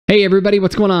Hey everybody,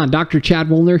 what's going on? Dr. Chad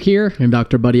Woolner here. I'm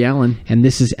Dr. Buddy Allen. And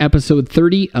this is episode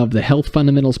 30 of the Health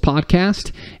Fundamentals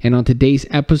Podcast. And on today's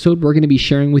episode, we're going to be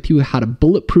sharing with you how to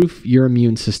bulletproof your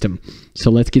immune system.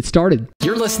 So let's get started.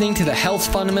 You're listening to the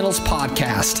Health Fundamentals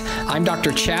Podcast. I'm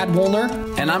Dr. Chad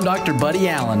Woolner. And I'm Dr. Buddy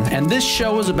Allen. And this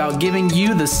show is about giving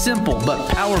you the simple but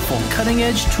powerful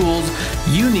cutting-edge tools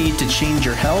you need to change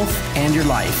your health and your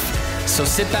life. So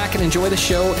sit back and enjoy the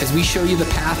show as we show you the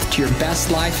path to your best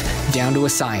life down to a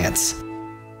science.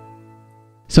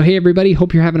 So hey everybody,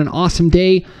 hope you're having an awesome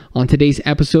day. On today's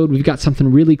episode, we've got something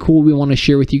really cool we want to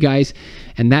share with you guys,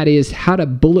 and that is how to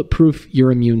bulletproof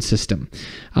your immune system.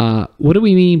 What do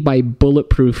we mean by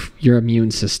bulletproof your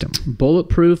immune system?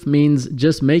 Bulletproof means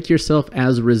just make yourself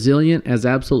as resilient as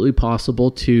absolutely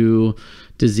possible to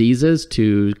diseases,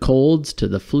 to colds, to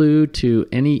the flu, to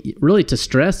to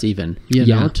stress even, you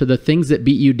know, to the things that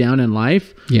beat you down in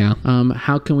life. Yeah.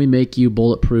 How can we make you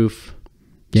bulletproof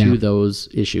to those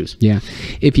issues? Yeah.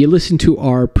 If you listen to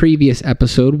our previous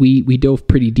episode, we dove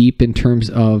pretty deep in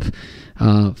terms of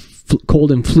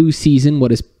cold and flu season,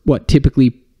 what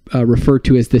typically referred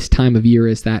to as this time of year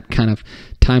is that kind of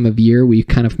time of year. We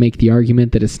kind of make the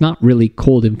argument that it's not really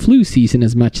cold and flu season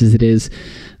as much as it is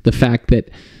the fact that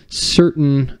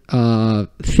certain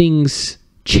things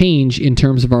change in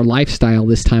terms of our lifestyle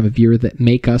this time of year that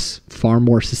make us far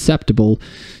more susceptible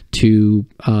to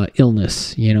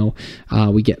illness. You know,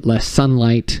 we get less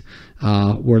sunlight.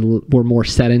 We're more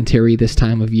sedentary this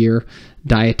time of year.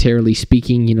 Dietarily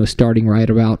speaking, you know, starting right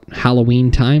about Halloween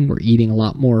time, we're eating a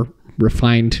lot more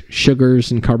refined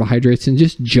sugars and carbohydrates and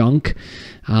just junk.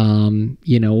 We're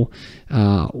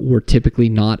typically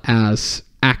not as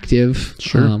active.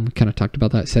 Sure. Kind of talked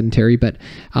about that, sedentary, but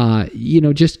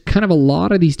just kind of a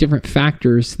lot of these different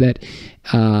factors that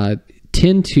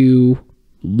tend to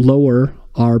lower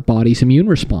our body's immune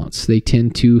response. They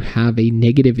tend to have a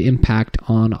negative impact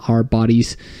on our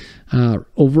body's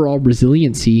overall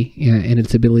resiliency and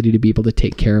its ability to be able to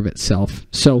take care of itself.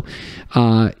 So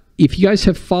if you guys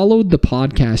have followed the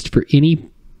podcast for any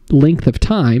length of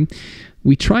time,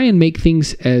 we try and make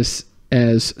things as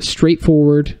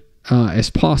straightforward as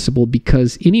possible,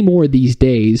 because anymore these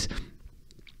days,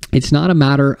 it's not a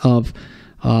matter of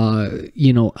a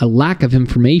lack of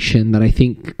information that I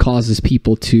think causes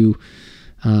people to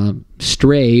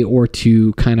stray or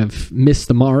to kind of miss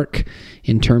the mark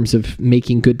in terms of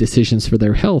making good decisions for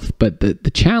their health. But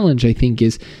the challenge, I think,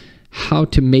 is how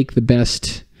to make the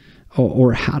best,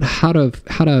 or how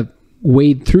to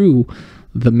wade through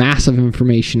the massive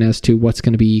information as to what's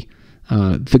going to be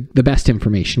the best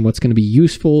information, what's going to be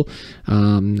useful,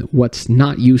 what's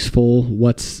not useful,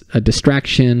 what's a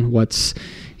distraction, what's,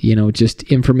 just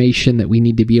information that we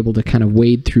need to be able to kind of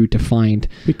wade through to find.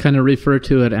 We kind of refer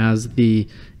to it as the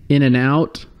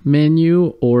In-N-Out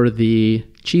menu or the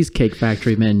Cheesecake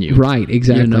Factory menu. Right,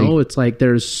 exactly. It's like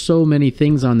there's so many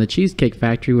things on the Cheesecake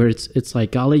Factory where it's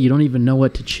like, golly, you don't even know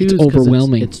what to choose. It's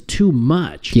overwhelming. It's too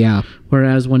much. Yeah.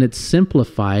 Whereas when it's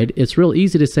simplified, it's real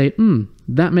easy to say,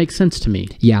 that makes sense to me.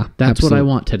 Yeah, that's absolutely what I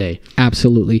want today.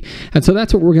 Absolutely. And so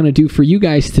that's what we're going to do for you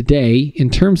guys today in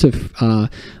terms of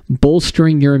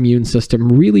bolstering your immune system,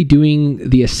 really doing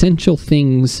the essential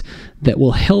things that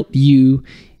will help you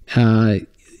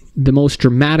the most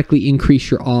dramatically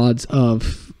increase your odds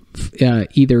of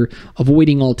either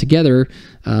avoiding altogether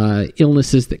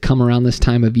illnesses that come around this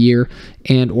time of year,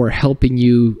 and or helping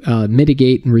you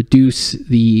mitigate and reduce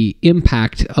the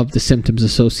impact of the symptoms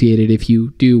associated if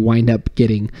you do wind up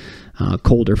getting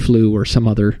cold or flu or some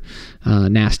other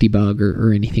nasty bug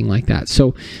or anything like that.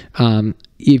 So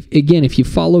if you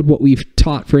followed what we've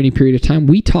taught for any period of time,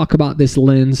 we talk about this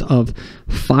lens of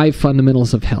 5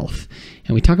 fundamentals of health.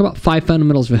 And we talk about 5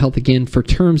 fundamentals of health again for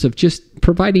terms of just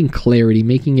providing clarity,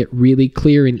 making it really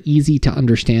clear and easy to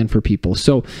understand for people.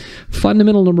 So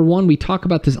fundamental number 1, we talk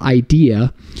about this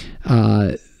idea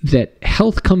that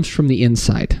health comes from the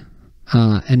inside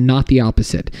and not the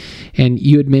opposite. And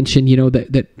you had mentioned,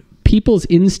 that people's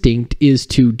instinct is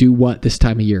to do what this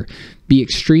time of year? Be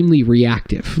extremely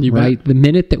reactive, right? Bet. The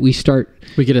minute that we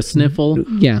get a sniffle,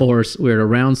 or we're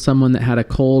around someone that had a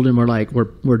cold, and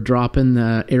we're dropping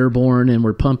the airborne, and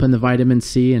we're pumping the vitamin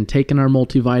C and taking our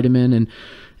multivitamin,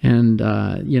 and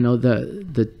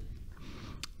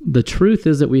the truth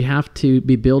is that we have to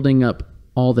be building up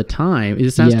all the time. It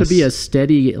just has to be a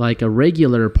steady, like a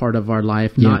regular part of our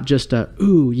life, not just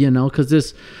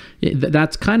because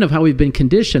that's kind of how we've been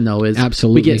conditioned, though, is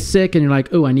absolutely. We get sick and you're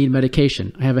like, I need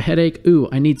medication. I have a headache.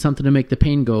 I need something to make the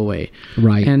pain go away.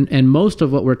 Right. And most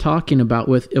of what we're talking about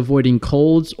with avoiding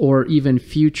colds or even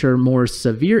future more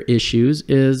severe issues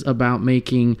is about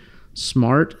making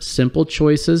smart, simple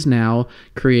choices now,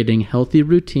 creating healthy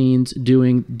routines,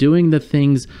 doing the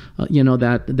things,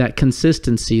 that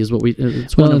consistency is what we.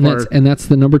 It's and that's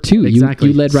the number 2. Exactly.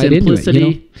 You led right into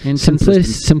it. And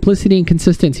simplicity and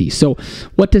consistency. So,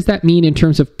 what does that mean in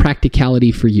terms of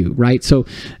practicality for you, right? So,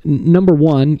 number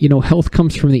 1, health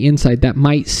comes from the inside. That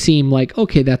might seem like,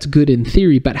 okay, that's good in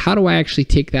theory, but how do I actually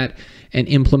take that and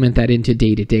implement that into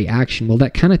day-to-day action? Well,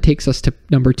 that kind of takes us to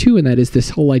number 2, and that is this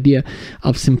whole idea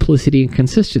of simplicity and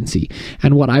consistency.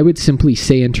 And what I would simply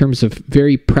say in terms of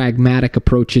very pragmatic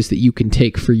approaches that you can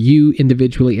take for you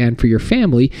individually and for your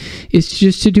family is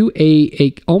just to do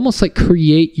a almost like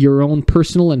create your own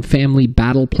personal and family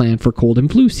battle plan for cold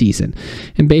and flu season,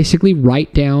 and basically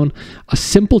write down a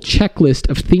simple checklist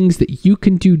of things that you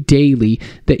can do daily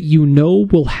that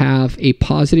will have a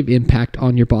positive impact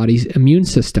on your body's immune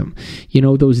system.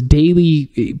 Those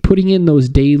daily, putting in those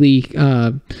daily,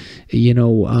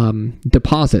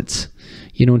 deposits,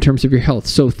 in terms of your health.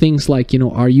 So things like,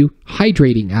 are you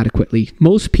hydrating adequately?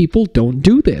 Most people don't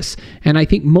do this. And I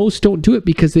think most don't do it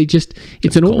because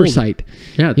it's an cold. Oversight.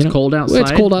 Yeah, it's cold outside. Well,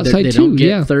 it's cold outside they too. Don't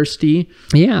get thirsty.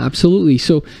 Yeah, absolutely.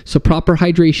 So proper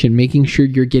hydration, making sure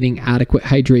you're getting adequate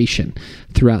hydration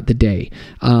throughout the day.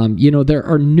 There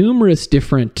are numerous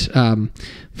different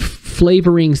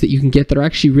flavorings that you can get that are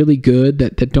actually really good,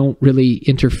 that don't really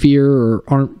interfere or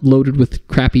aren't loaded with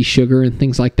crappy sugar and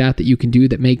things like that you can do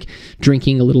that make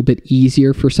drinking a little bit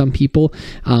easier for some people.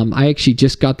 I actually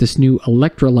just got this new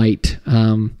electrolyte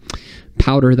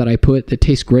powder that I put that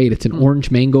tastes great. It's an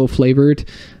orange mango flavored.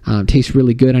 Tastes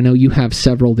really good. I know you have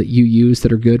several that you use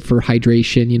that are good for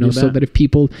hydration, so that if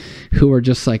people who are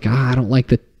just like, I don't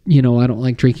like I don't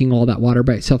like drinking all that water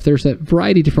by itself. There's a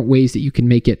variety of different ways that you can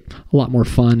make it a lot more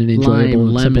fun and enjoyable. Lime,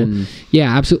 and lemon. simple.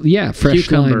 Yeah, absolutely. Yeah, fresh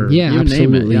cucumber, lime. Yeah,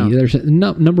 absolutely. Name it, yeah. There's a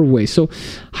number of ways. So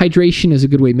hydration is a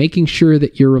good way. Making sure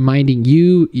that you're reminding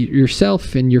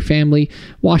yourself and your family,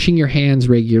 washing your hands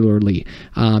regularly,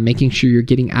 making sure you're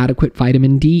getting adequate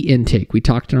vitamin D intake. We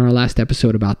talked in our last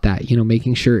episode about that.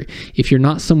 Making sure if you're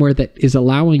not somewhere that is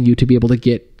allowing you to be able to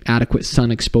get adequate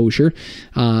sun exposure,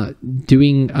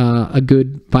 doing a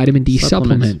good vitamin D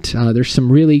supplement. There's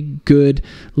some really good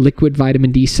liquid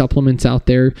vitamin D supplements out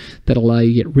there that allow you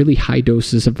to get really high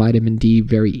doses of vitamin D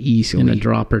very easily. In a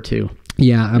drop or two.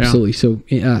 Yeah, absolutely. So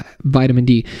vitamin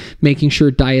D, making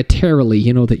sure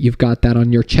dietarily, that you've got that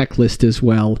on your checklist as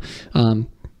well.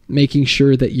 Making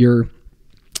sure that you're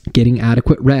getting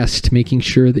adequate rest, making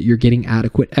sure that you're getting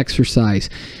adequate exercise.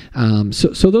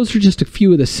 So those are just a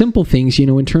few of the simple things,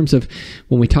 in terms of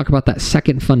when we talk about that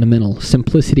second fundamental,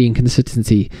 simplicity and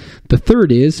consistency. The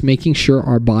third is making sure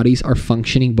our bodies are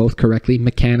functioning both correctly,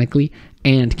 mechanically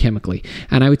and chemically.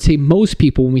 And I would say most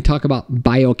people, when we talk about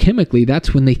biochemically,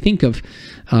 that's when they think of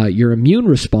your immune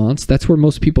response. That's where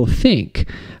most people think.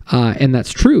 And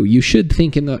that's true. You should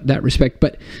think in that respect.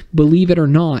 But believe it or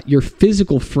not, your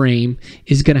physical frame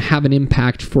is going to have an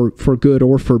impact for good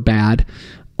or for bad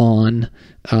on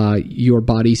your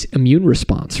body's immune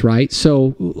response, right?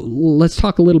 So let's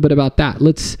talk a little bit about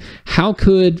that. How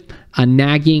could a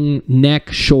nagging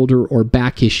neck, shoulder, or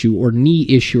back issue or knee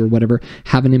issue or whatever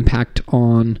have an impact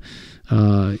on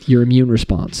your immune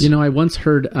response? I once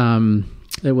heard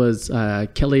it was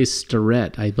Kelly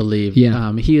Starrett, I believe.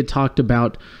 Yeah. He had talked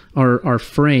about our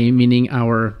frame, meaning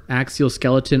our axial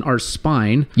skeleton, our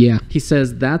spine. Yeah. He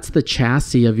says that's the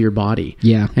chassis of your body.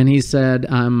 Yeah. And he said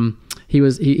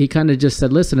he kind of just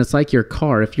said, listen, it's like your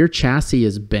car. If your chassis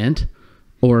is bent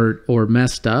or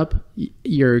messed up,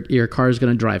 your car is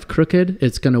going to drive crooked.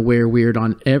 It's going to wear weird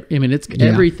on.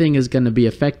 Everything is going to be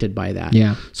affected by that.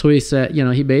 Yeah. So he said,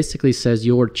 he basically says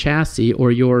your chassis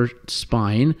or your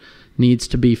spine needs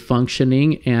to be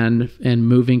functioning and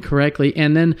moving correctly,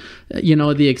 and then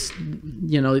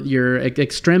your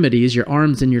extremities, your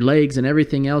arms and your legs and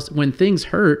everything else. When things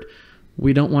hurt,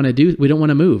 we don't want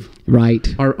to move.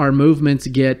 Right. Our movements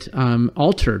get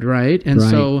altered, right? And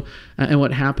so, and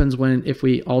what happens if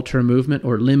we alter a movement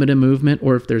or limit a movement,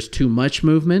 or if there's too much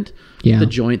movement, the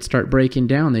joints start breaking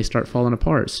down, they start falling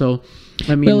apart. So,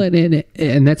 well,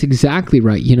 and that's exactly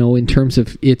right. In terms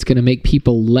of it's going to make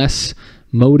people less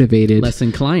motivated, less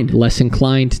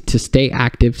inclined to stay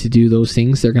active, to do those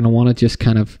things. They're going to want to just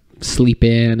kind of sleep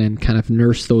in and kind of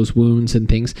nurse those wounds and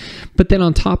things. But then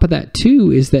on top of that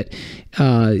too is that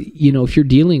if you're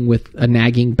dealing with a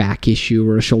nagging back issue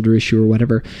or a shoulder issue or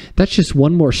whatever, that's just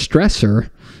one more stressor,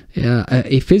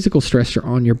 a physical stressor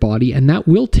on your body, and that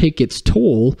will take its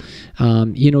toll.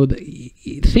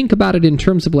 Think about it in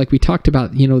terms of, like we talked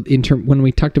about, when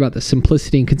we talked about the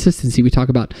simplicity and consistency, we talk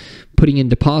about putting in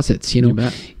deposits.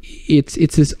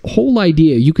 it's this whole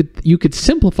idea. You could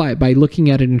simplify it by looking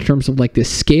at it in terms of like this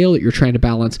scale that you're trying to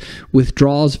balance,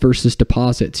 withdrawals versus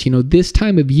deposits. This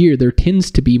time of year there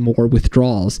tends to be more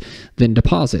withdrawals than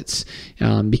deposits,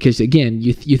 because again,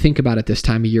 you think about it, this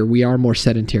time of year we are more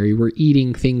sedentary. We're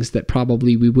eating things that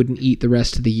probably we wouldn't eat the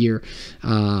rest of the year.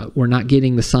 We're not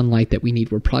getting the sunlight that we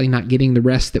need. We're probably not getting the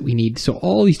rest that we need. So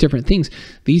all these different things,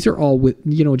 these are all with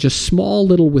just small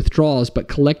little withdrawals, but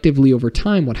collectively over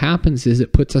time what happens is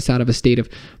it puts us out of a state of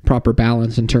proper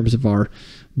balance in terms of our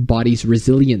body's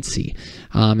resiliency.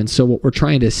 And so what we're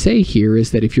trying to say here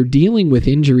is that if you're dealing with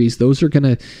injuries, those are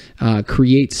going to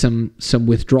create some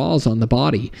withdrawals on the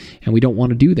body, and we don't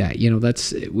want to do that.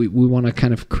 We want to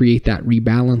kind of create that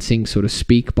rebalancing, so to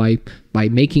speak, by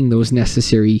making those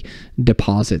necessary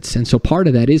deposits. And so part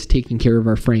of that is taking care of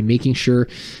our frame, making sure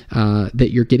that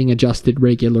you're getting adjusted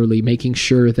regularly, making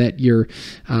sure that you're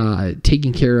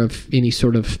taking care of any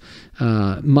sort of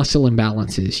muscle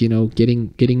imbalances,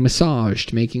 getting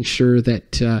massaged, making sure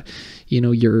that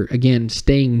you're again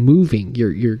staying moving,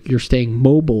 you're staying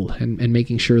mobile, and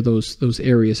making sure those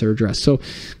areas are addressed. So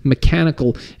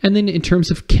mechanical, and then in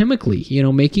terms of chemically,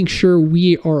 making sure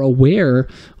we are aware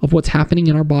of what's happening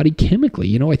in our body chemically.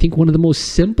 I think one of the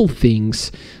most simple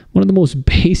things, one of the most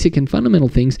basic and fundamental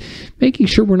things, making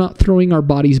sure we're not throwing our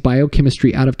body's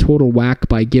biochemistry out of total whack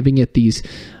by giving it these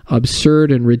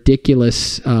absurd and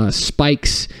ridiculous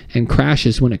spikes and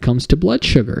crashes when it comes to blood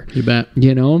sugar. You bet.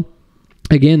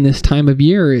 Again, this time of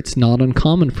year, it's not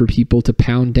uncommon for people to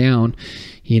pound down,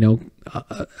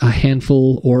 a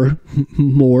handful or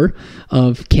more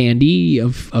of candy,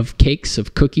 of cakes,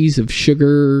 of cookies, of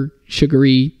sugary,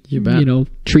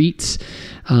 treats,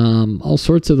 all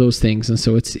sorts of those things. And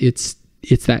so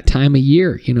it's that time of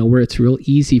year, where it's real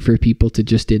easy for people to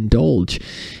just indulge.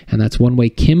 And that's one way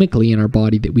chemically in our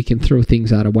body that we can throw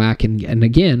things out of whack. And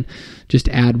again, just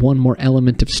add one more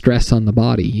element of stress on the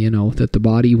body, that the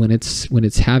body, when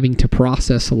it's having to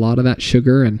process a lot of that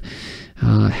sugar and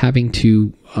having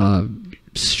to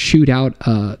shoot out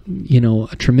a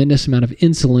tremendous amount of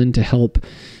insulin to help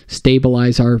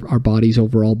stabilize our body's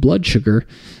overall blood sugar,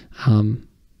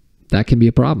 that can be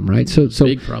a problem, right? So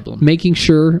big problem. Making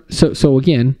sure, so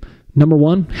again, number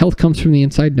one, health comes from the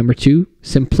inside. Number two,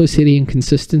 simplicity and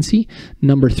consistency.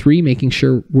 Number three, making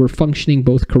sure we're functioning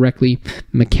both correctly,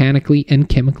 mechanically and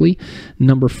chemically.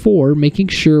 Number four, making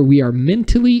sure we are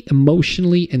mentally,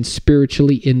 emotionally, and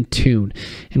spiritually in tune.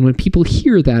 And when people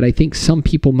hear that, I think some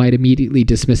people might immediately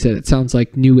dismiss it. It sounds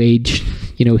like new age,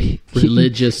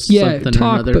 religious something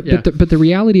talk, or another. But the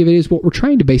reality of it is, what we're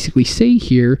trying to basically say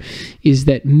here is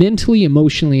that mentally,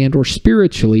 emotionally, and or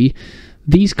spiritually,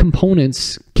 these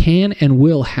components can and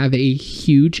will have a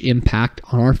huge impact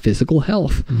on our physical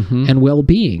health and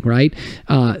well-being, right?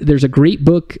 There's a great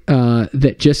book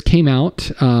that just came out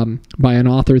by an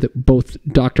author that both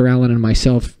Dr. Allen and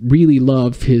myself really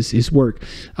love his work,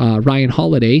 Ryan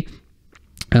Holiday.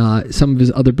 Some of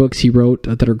his other books he wrote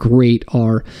that are great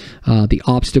are The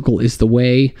Obstacle is the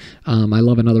Way. I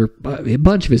love a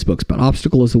bunch of his books, but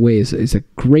Obstacle is the Way is a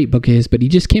great book of his. But he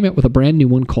just came out with a brand new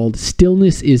one called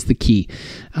Stillness is the Key.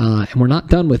 And we're not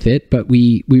done with it, but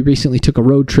we recently took a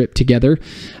road trip together,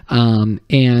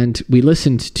 and we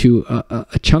listened to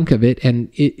a chunk of it, and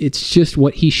it's just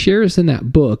what he shares in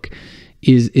that book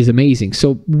is amazing.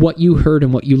 So what you heard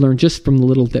and what you learned just from the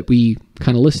little that we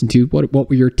kind of listened to, what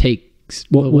were your takes?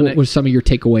 What were some of your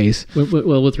takeaways?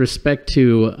 Well, with respect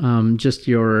to just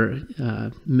your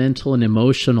mental and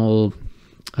emotional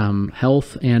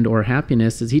health and or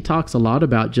happiness, is he talks a lot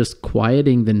about just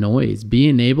quieting the noise,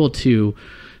 being able to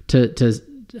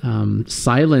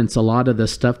silence a lot of the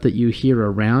stuff that you hear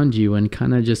around you, and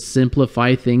kind of just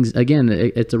simplify things. Again,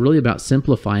 it's really about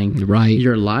simplifying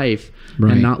your life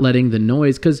and not letting the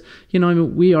noise, because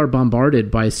we are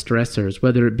bombarded by stressors,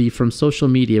 whether it be from social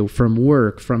media, from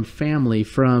work, from family,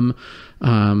 from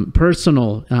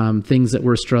personal things that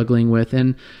we're struggling with,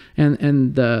 and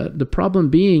the problem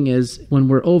being is when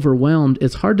we're overwhelmed,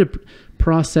 it's hard to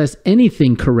process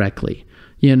anything correctly.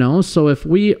 So if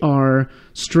we are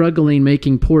struggling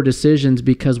making poor decisions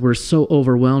because we're so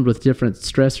overwhelmed with different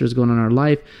stressors going on in our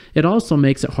life, it also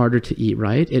makes it harder to eat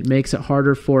right. It makes it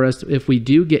harder for us if we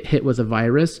do get hit with a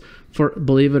virus.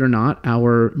 Believe it or not,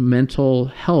 our mental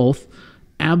health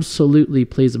absolutely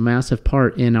plays a massive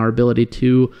part in our ability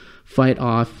to fight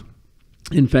off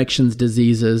infections,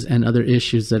 diseases, and other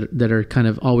issues that are kind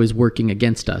of always working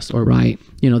against us, or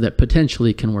that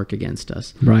potentially can work against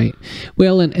us. Right.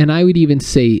 Well, and I would even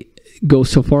go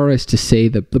so far as to say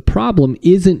that the problem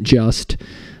isn't just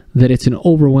that it's an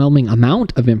overwhelming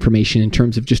amount of information in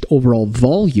terms of just overall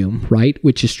volume, right?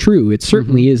 Which is true. It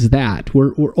certainly is that.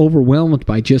 We're overwhelmed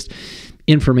by just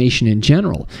information in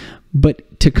general.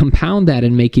 But to compound that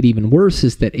and make it even worse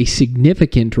is that a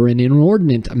significant or an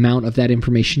inordinate amount of that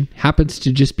information happens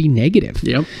to just be negative.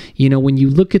 Yep. You know, when you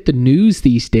look at the news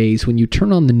these days, when you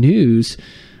turn on the news,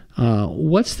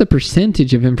 what's the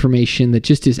percentage of information that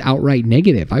just is outright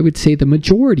negative? I would say the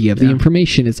majority of the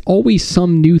information is always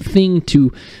some new thing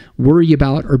to worry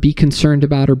about or be concerned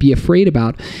about or be afraid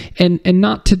about, and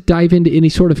not to dive into any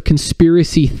sort of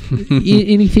conspiracy,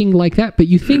 anything like that. But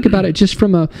you think about it just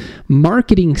from a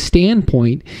marketing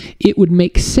standpoint, it would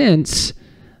make sense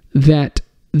that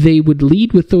they would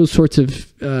lead with those sorts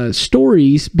of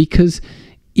stories because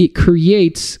it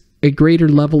creates a greater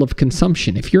level of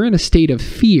consumption. If you're in a state of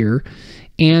fear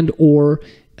and or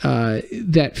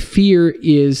that fear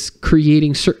is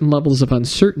creating certain levels of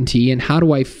uncertainty, and how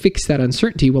do I fix that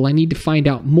uncertainty? Well, I need to find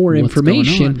out more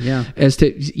information as to,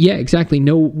 exactly,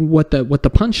 know what the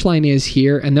punchline is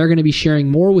here, and they're going to be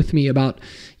sharing more with me about,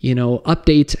 you know,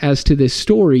 updates as to this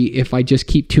story if I just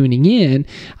keep tuning in.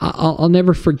 I'll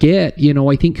never forget, you know,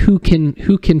 I think who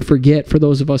can forget, for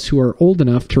those of us who are old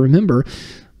enough to remember,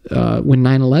 when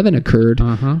 9/11 occurred.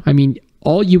 I mean,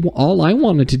 all I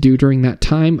wanted to do during that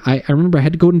time, I remember I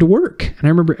had to go into work, and I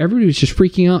remember everybody was just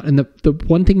freaking out, and the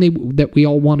one thing that we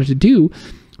all wanted to do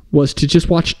was to just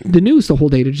watch the news the whole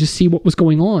day, to just see what was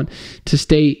going on, to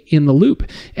stay in the loop.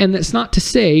 And that's not to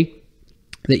say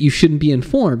that you shouldn't be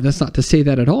informed. That's not to say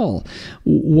that at all.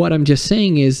 What I'm just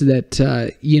saying is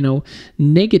that, you know,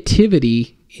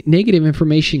 negative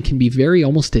information can be very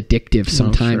almost addictive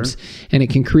sometimes, and it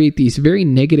can create these very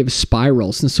negative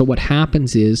spirals. And so what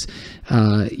happens is,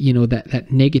 you know, that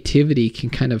negativity can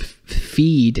kind of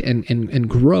feed and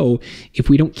grow if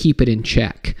we don't keep it in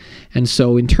check. And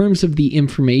so in terms of the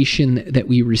information that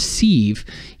we receive,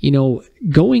 you know,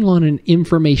 going on an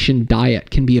information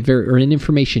diet can be or an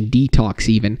information detox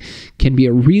even, can be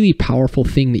a really powerful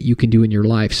thing that you can do in your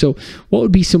life. So what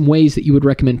would be some ways that you would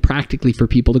recommend practically for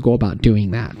people to go about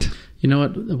doing that? You know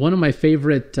what? One of my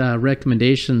favorite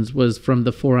recommendations was from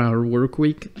the 4-Hour Work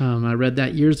Week. I read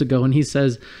that years ago, and he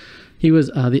says, he was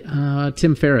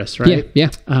Tim Ferriss, right?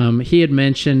 Yeah. He had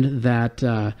mentioned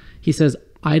that, he says,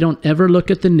 I don't ever look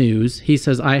at the news. He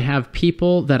says, I have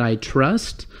people that I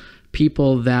trust,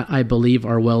 people that I believe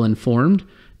are well informed,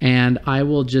 and I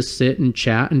will just sit and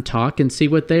chat and talk and see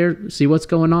what's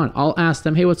going on. I'll ask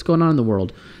them, hey, what's going on in the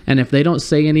world? And if they don't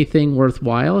say anything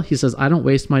worthwhile, he says, I don't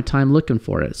waste my time looking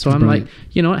for it. So I'm like,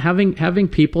 you know, having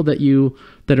people that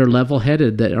are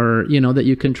level-headed, that are, you know, that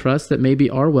you can trust, that maybe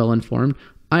are well informed,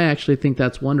 I actually think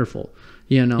that's wonderful.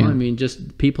 You know, I mean,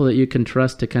 just people that you can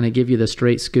trust to kind of give you the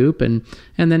straight scoop. And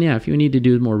then, if you need to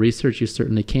do more research, you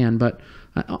certainly can. But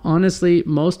honestly,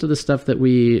 most of the stuff that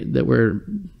we're,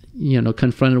 you know,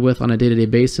 confronted with on a day-to-day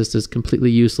basis is completely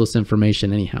useless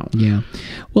information anyhow. Yeah.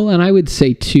 Well, and I would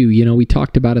say too, you know, we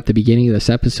talked about at the beginning of this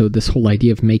episode, this whole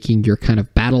idea of making your kind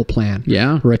of battle plan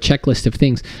or a checklist of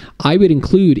things. I would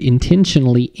include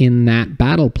intentionally in that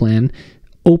battle plan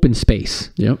open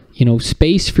space. You know,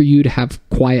 space for you to have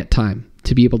quiet time,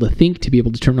 to be able to think, to be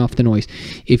able to turn off the noise.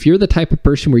 If you're the type of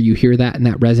person where you hear that and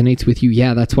that resonates with you,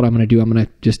 that's what I'm going to do. I'm going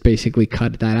to just basically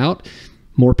cut that out.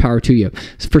 More power to you.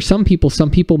 For some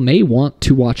people may want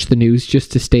to watch the news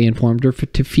just to stay informed or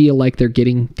to feel like they're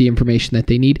getting the information that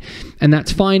they need. And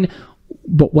that's fine.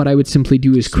 But what I would simply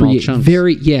do is create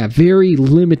very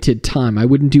limited time. I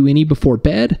wouldn't do any before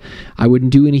bed. I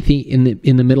wouldn't do anything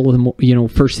in the middle of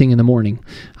the first thing in the morning.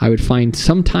 I would find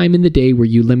some time in the day where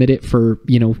you limit it for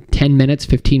 10 minutes,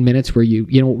 15 minutes, where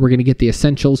we're going to get the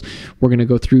essentials. We're going to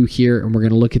go through here and we're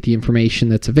going to look at the information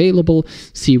that's available,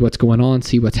 see what's going on,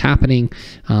 see what's happening.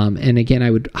 And again,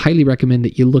 I would highly recommend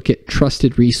that you look at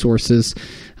trusted resources.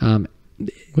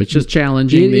 Which is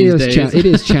challenging these days. It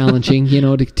is challenging,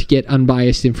 to get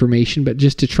unbiased information, but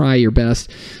just to try your best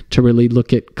to really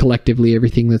look at collectively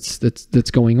everything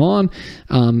that's going on.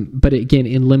 But again,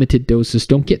 in limited doses.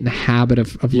 Don't get in the habit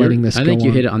of letting this go on. I think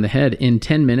you hit it on the head. In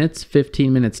 10 minutes,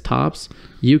 15 minutes tops,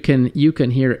 you can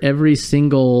hear every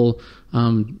single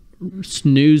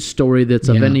news story that's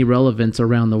of any relevance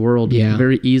around the world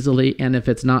very easily. And if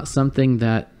it's not something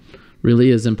that really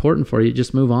is important for you,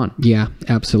 just move on. Yeah,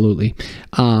 absolutely.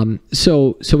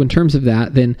 So in terms of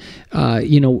that, then,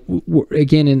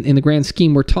 again, in the grand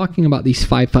scheme, we're talking about these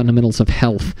 5 fundamentals of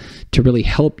health to really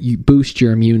help you boost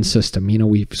your immune system.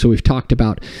 We've talked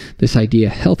about this idea,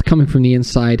 health coming from the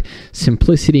inside,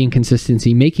 simplicity and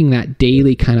consistency, making that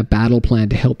daily kind of battle plan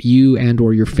to help you and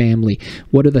or your family.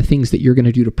 What are the things that you're going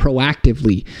to do to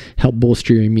proactively help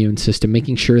bolster your immune system,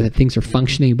 making sure that things are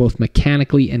functioning both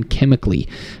mechanically and chemically.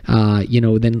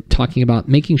 Then talking about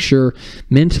making sure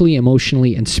mentally,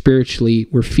 emotionally, and spiritually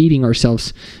we're feeding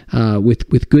ourselves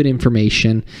with good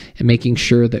information, and making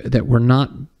sure that we're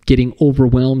not getting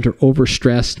overwhelmed or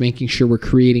overstressed, making sure we're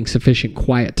creating sufficient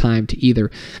quiet time to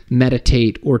either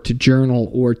meditate or to journal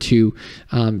or to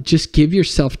just give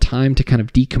yourself time to kind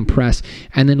of decompress.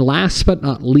 And then last but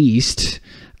not least,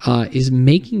 is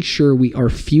making sure we are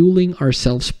fueling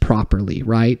ourselves properly,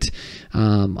 right?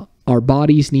 Our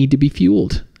bodies need to be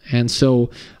fueled. And so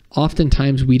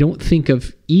oftentimes we don't think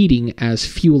of eating as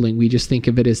fueling. We just think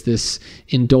of it as this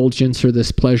indulgence or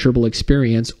this pleasurable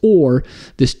experience or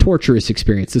this torturous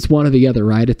experience. It's one or the other,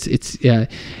 right?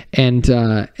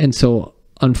 And so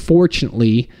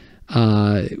unfortunately,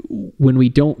 when we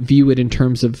don't view it in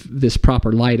terms of this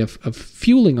proper light of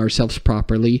fueling ourselves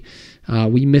properly,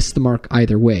 we miss the mark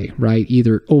either way, right?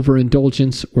 Either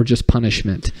overindulgence or just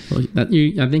punishment. Well, I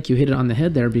think you hit it on the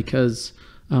head there, because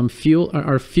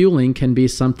our fueling can be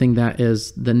something that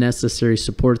is the necessary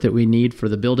support that we need for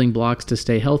the building blocks to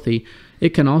stay healthy. It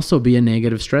can also be a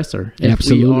negative stressor.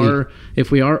 Absolutely. If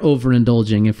we are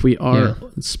overindulging, if we are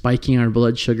spiking our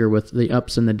blood sugar with the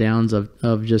ups and the downs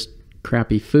of just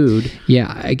crappy food.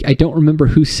 Yeah, I don't remember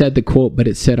who said the quote, but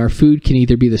it said our food can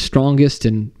either be the strongest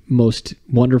and most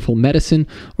wonderful medicine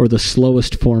or the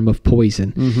slowest form of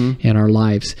poison in our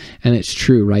lives. And it's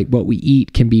true, right? What we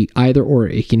eat can be either or.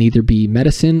 It can either be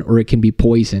medicine or it can be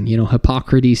poison.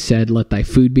 Hippocrates said, let thy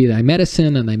food be thy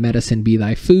medicine and thy medicine be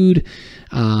thy food.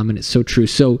 And it's so true.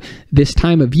 So this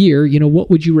time of year, what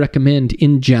would you recommend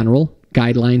in general,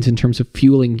 guidelines in terms of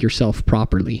fueling yourself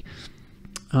properly?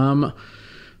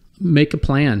 Make a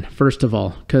plan, first of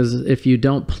all, because if you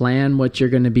don't plan what you're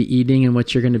going to be eating and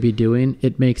what you're going to be doing,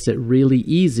 it makes it really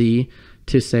easy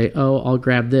to say, oh, I'll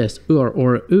grab this, or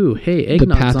hey,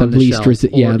 eggnog's on the shelf.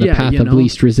 The path of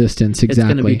least resistance.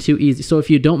 Exactly. It's going to be too easy. So if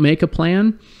you don't make a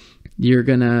plan,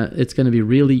 it's going to be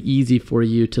really easy for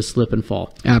you to slip and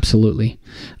fall. Absolutely.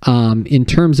 In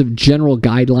terms of general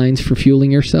guidelines for fueling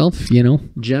yourself,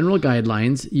 general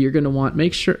guidelines, you're going to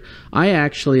make sure. I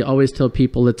actually always tell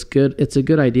people it's a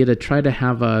good idea to try to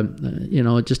have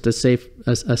just a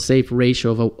safe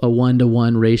ratio of a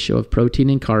 1-to-1 ratio of protein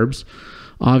and carbs.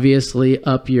 Obviously,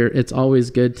 it's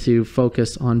always good to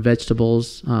focus on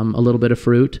vegetables, a little bit of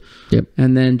fruit,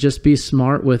 and then just be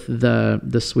smart with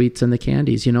the sweets and the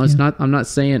candies. It's not. I'm not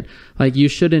saying you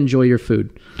should enjoy your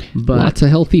food, but lots of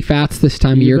healthy fats this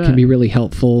time of year can be really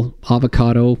helpful.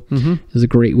 Avocado is a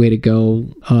great way to go.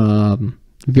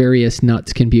 Various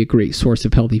nuts can be a great source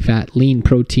of healthy fat. Lean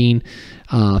protein,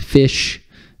 fish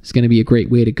is going to be a great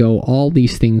way to go. All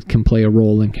these things can play a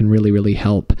role and can really, really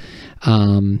help.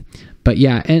 But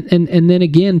yeah, and then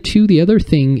again, too, the other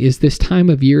thing is this time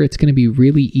of year, it's going to be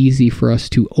really easy for us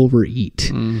to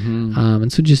overeat.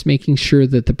 And so just making sure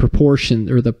that the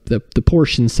proportion or the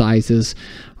portion sizes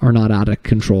are not out of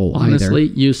control either. Honestly,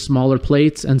 use smaller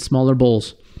plates and smaller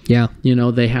bowls. Yeah. We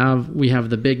have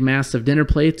the big massive dinner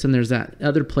plates, and there's that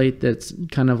other plate that's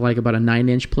kind of like about a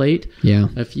 9-inch plate. Yeah.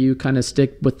 If you kind of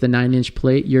stick with the 9-inch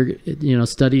plate,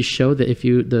 studies show that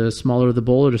the smaller the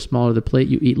bowl or the smaller the plate,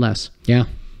 you eat less. Yeah.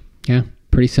 Yeah,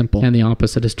 pretty simple. And the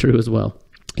opposite is true as well.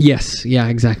 Yes, yeah,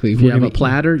 exactly. If you have a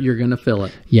platter, you're going to fill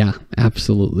it. Yeah,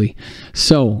 absolutely.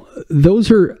 So those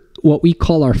are what we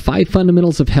call our 5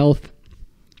 fundamentals of health.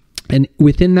 And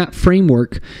within that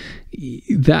framework,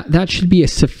 that should be a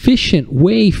sufficient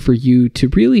way for you to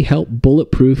really help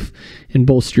bulletproof and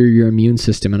bolster your immune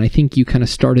system. And I think you kind of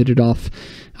started it off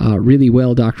really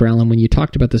well, Dr. Allen, when you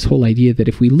talked about this whole idea that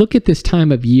if we look at this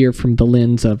time of year from the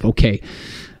lens of, okay,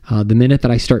 the minute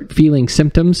that I start feeling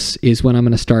symptoms is when I'm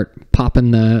going to start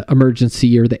popping the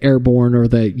emergency or the airborne or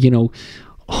the,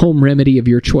 home remedy of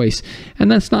your choice. And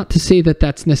that's not to say that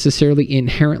that's necessarily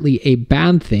inherently a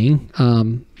bad thing.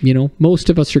 Most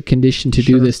of us are conditioned to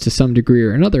do this to some degree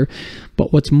or another.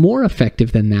 But what's more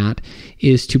effective than that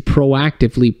is to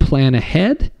proactively plan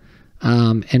ahead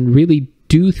and really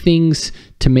do things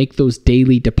to make those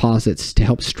daily deposits to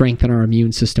help strengthen our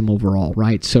immune system overall,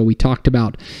 right? So we talked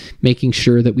about making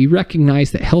sure that we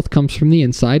recognize that health comes from the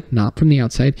inside, not from the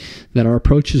outside, that our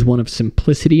approach is one of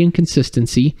simplicity and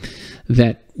consistency,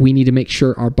 that we need to make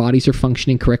sure our bodies are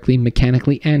functioning correctly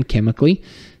mechanically and chemically,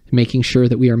 making sure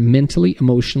that we are mentally,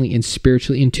 emotionally, and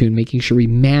spiritually in tune, making sure we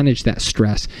manage that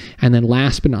stress. And then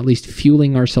last but not least,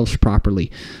 fueling ourselves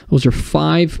properly. Those are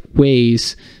 5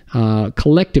 ways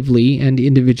collectively and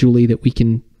individually that we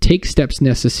can take steps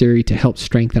necessary to help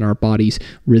strengthen our body's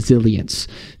resilience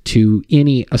to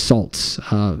any assaults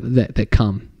that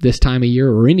come this time of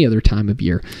year or any other time of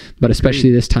year, but especially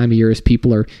this time of year as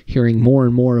people are hearing more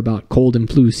and more about cold and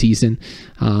flu season.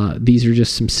 These are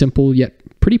just some simple yet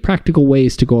pretty practical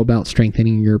ways to go about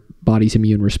strengthening your body's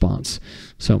immune response.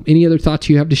 So any other thoughts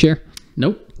you have to share?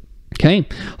 Nope. Okay.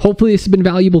 Hopefully this has been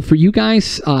valuable for you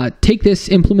guys. Take this,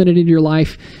 implement it into your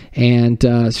life, and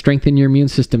strengthen your immune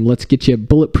system. Let's get you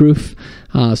bulletproof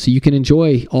so you can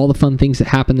enjoy all the fun things that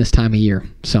happen this time of year.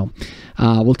 So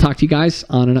we'll talk to you guys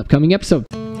on an upcoming episode.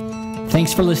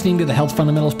 Thanks for listening to the Health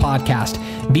Fundamentals Podcast.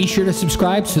 Be sure to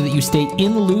subscribe so that you stay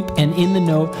in the loop and in the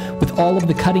know with all of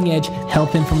the cutting-edge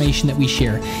health information that we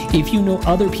share. If you know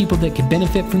other people that could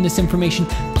benefit from this information,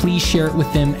 please share it with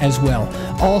them as well.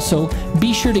 Also,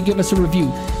 be sure to give us a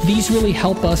review. These really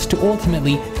help us to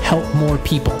ultimately help more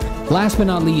people. Last but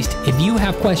not least, if you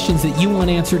have questions that you want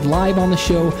answered live on the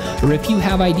show, or if you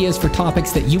have ideas for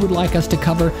topics that you would like us to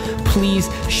cover, please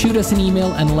shoot us an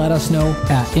email and let us know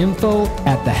at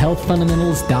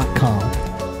info@thehealthfundamentals.com.